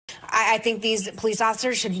I think these police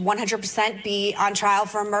officers should 100% be on trial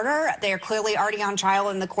for murder. They are clearly already on trial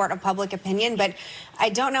in the court of public opinion, but I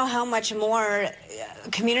don't know how much more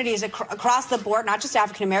communities across the board, not just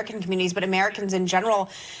African-American communities, but Americans in general,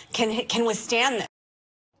 can withstand this.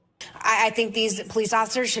 I think these police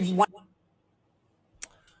officers should.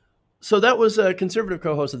 So that was a conservative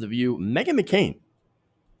co-host of The View, Meghan McCain,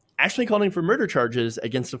 actually calling for murder charges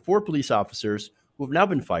against the 4 police officers who have now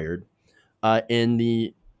been fired in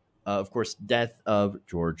the, of course, death of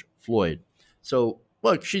George Floyd. So,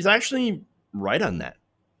 look, she's actually right on that.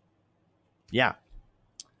 Yeah.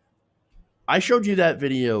 I showed you that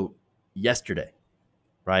video yesterday,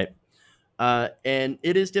 right? And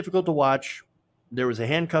it is difficult to watch. There was a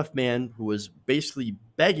handcuffed man who was basically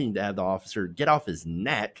begging to have the officer get off his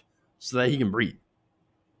neck so that he can breathe.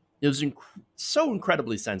 It was so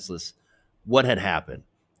incredibly senseless what had happened.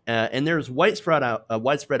 And there's widespread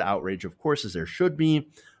outrage, of course, as there should be.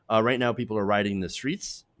 Right now, people are rioting the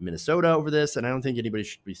streets, Minnesota, over this, and I don't think anybody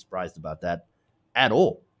should be surprised about that at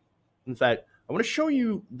all. In fact, I want to show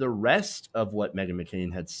you the rest of what Meghan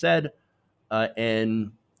McCain had said,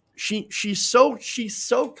 and she's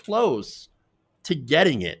so close to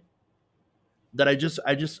getting it that I just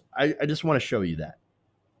want to show you that.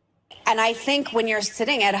 And I think when you're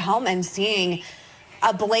sitting at home and seeing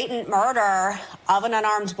a blatant murder of an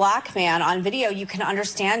unarmed black man on video, you can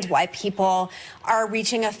understand why people are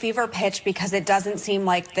reaching a fever pitch, because it doesn't seem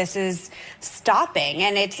like this is stopping.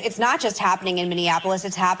 And it's not just happening in Minneapolis,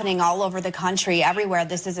 it's happening all over the country, everywhere.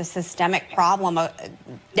 This is a systemic problem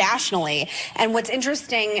nationally. And what's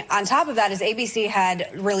interesting on top of that is ABC had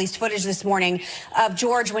released footage this morning of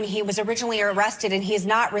George when he was originally arrested, and he's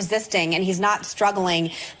not resisting and he's not struggling.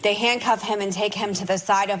 They handcuff him and take him to the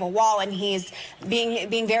side of a wall, and he's being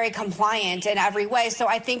very compliant in every way. So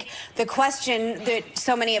I think the question that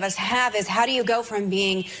so many of us have is, how do you go from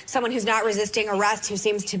being someone who's not resisting arrest, who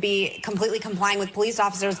seems to be completely complying with police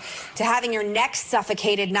officers, to having your neck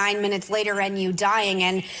suffocated 9 minutes later and you dying?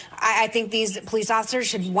 And I think these police officers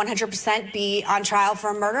should 100% be on trial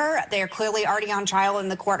for murder. They are clearly already on trial in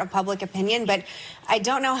the court of public opinion, but I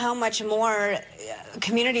don't know how much more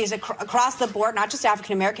communities across the board, not just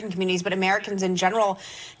African-American communities, but Americans in general,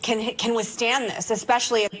 can withstand this,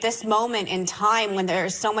 especially at this moment in time when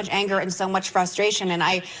there's so much anger and so much frustration. And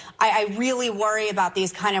I really worry about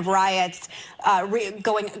these kind of riots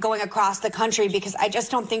going across the country, because I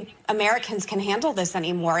just don't think Americans can handle this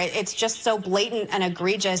anymore. It's just so blatant and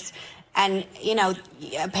egregious. And, you know,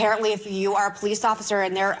 apparently if you are a police officer,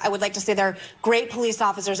 and I would like to say there are great police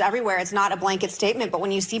officers everywhere, it's not a blanket statement, but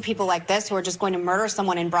when you see people like this who are just going to murder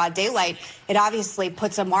someone in broad daylight, it obviously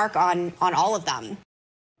puts a mark on all of them.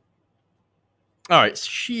 All right,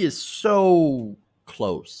 she is so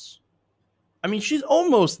close. I mean, she's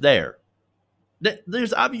almost there.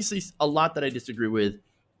 There's obviously a lot that I disagree with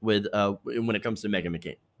when it comes to Meghan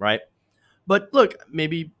McCain, right? But look,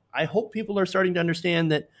 I hope people are starting to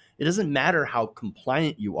understand that it doesn't matter how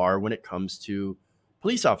compliant you are when it comes to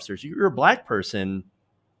police officers. You're a black person,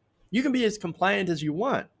 you can be as compliant as you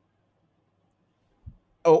want,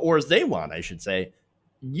 or as they want, I should say.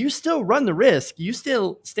 You still run the risk. You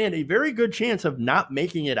still stand a very good chance of not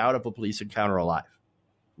making it out of a police encounter alive.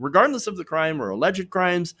 Regardless of the crime or alleged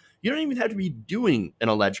crimes, you don't even have to be doing an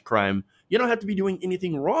alleged crime. You don't have to be doing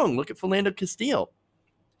anything wrong. Look at Philando Castile.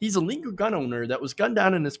 He's a legal gun owner that was gunned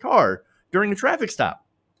down in his car during a traffic stop.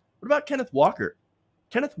 What about Kenneth Walker?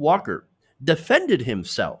 Kenneth Walker defended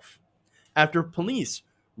himself after police,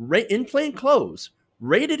 in plain clothes,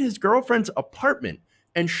 raided his girlfriend's apartment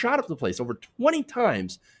and shot up the place over 20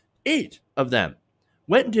 times. 8 of them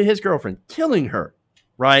went into his girlfriend, killing her,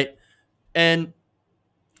 right? And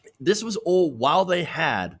this was all while they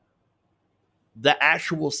had the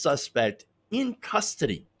actual suspect in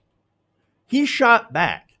custody. He shot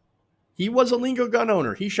back. He was a legal gun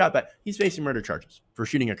owner. He shot back. He's facing murder charges for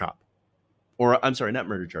shooting a cop. Or, I'm sorry, not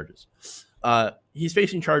murder charges. He's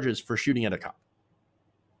facing charges for shooting at a cop.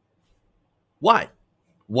 Why?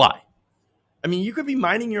 I mean, you could be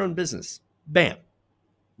minding your own business. Bam.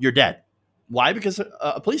 You're dead. Why? Because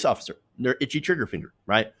a police officer, their itchy trigger finger,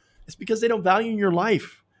 right? It's because they don't value your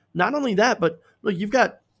life. Not only that, but look, you've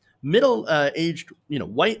got middle-aged,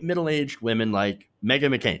 white middle-aged women like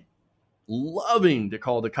Meghan McCain loving to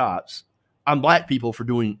call the cops on black people for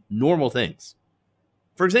doing normal things.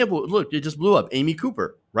 For example, look, it just blew up. Amy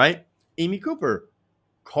Cooper, right? Amy Cooper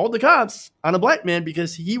called the cops on a black man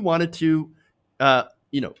because he wanted to,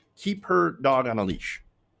 keep her dog on a leash,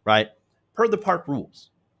 right? Per the park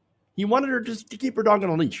rules. He wanted her just to keep her dog on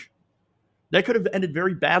a leash. That could have ended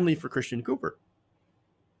very badly for Christian Cooper.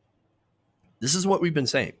 This is what we've been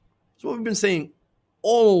saying. It's what we've been saying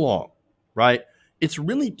all along, right? It's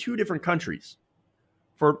really two different countries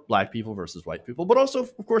for black people versus white people, but also,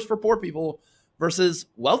 of course, for poor people versus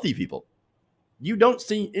wealthy people. You don't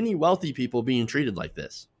see any wealthy people being treated like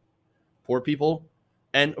this. Poor people,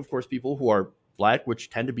 and of course, people who are black, which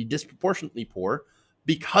tend to be disproportionately poor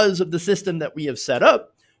because of the system that we have set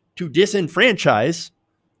up to disenfranchise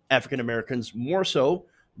African Americans more so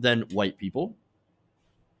than white people.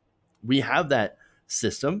 We have that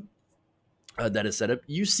system that is set up.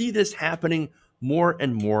 You see this happening more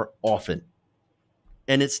and more often,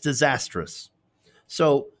 and it's disastrous.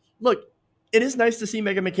 So, look, it is nice to see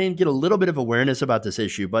Meghan McCain get a little bit of awareness about this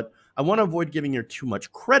issue, but I want to avoid giving her too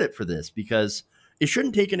much credit for this because it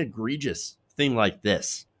shouldn't take an egregious thing like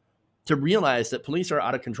this to realize that police are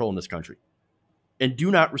out of control in this country and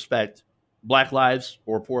do not respect black lives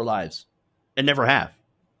or poor lives and never have.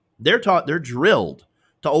 They're drilled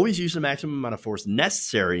to always use the maximum amount of force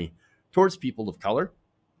necessary towards people of color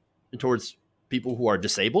and towards people who are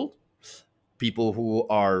disabled, people who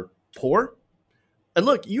are poor. And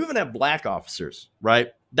look, you even have black officers,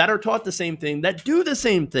 right, that are taught the same thing, that do the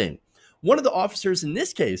same thing. One of the officers in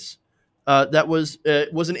this case that was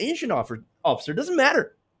an Asian officer. Doesn't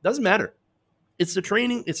matter. Doesn't matter. It's the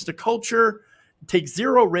training. It's the culture. Take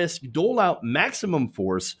zero risk, dole out maximum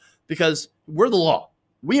force because we're the law.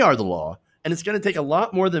 We are the law. And it's going to take a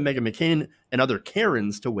lot more than Meghan McCain and other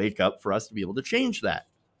Karens to wake up for us to be able to change that.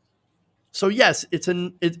 So yes, it's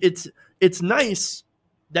nice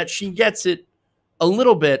that she gets it a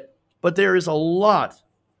little bit, but there is a lot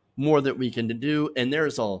more that we can do, and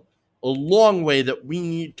there's a long way that we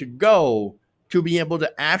need to go to be able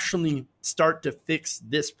to actually start to fix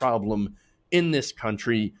this problem in this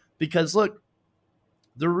country. Because look,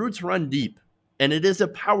 the roots run deep, and it is a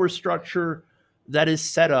power structure that is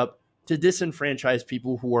set up to disenfranchise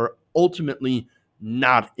people who are ultimately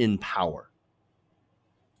not in power.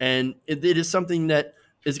 And it is something that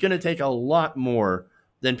is going to take a lot more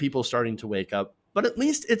than people starting to wake up. But at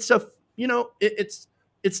least it's the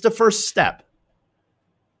first step.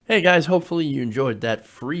 Hey guys, hopefully you enjoyed that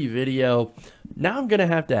free video. Now I'm going to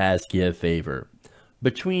have to ask you a favor.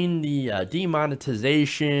 Between the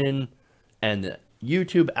demonetization and the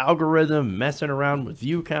YouTube algorithm messing around with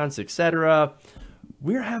view counts, etc.,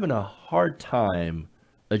 we're having a hard time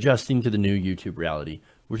adjusting to the new YouTube reality,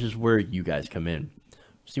 which is where you guys come in.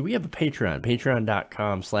 See, we have a Patreon,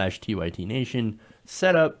 patreon.com/TYTNation,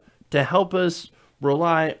 set up to help us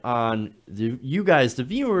rely on you guys, the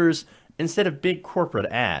viewers, instead of big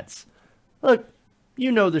corporate ads. Look,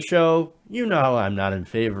 you know the show. You know I'm not in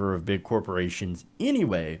favor of big corporations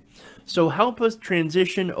anyway. So help us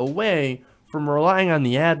transition away from relying on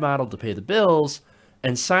the ad model to pay the bills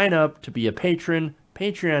and sign up to be a patron,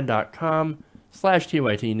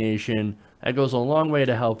 patreon.com/TYTNation. That goes a long way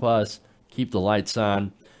to help us keep the lights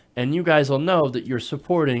on. And you guys will know that you're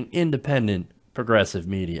supporting independent progressive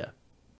media.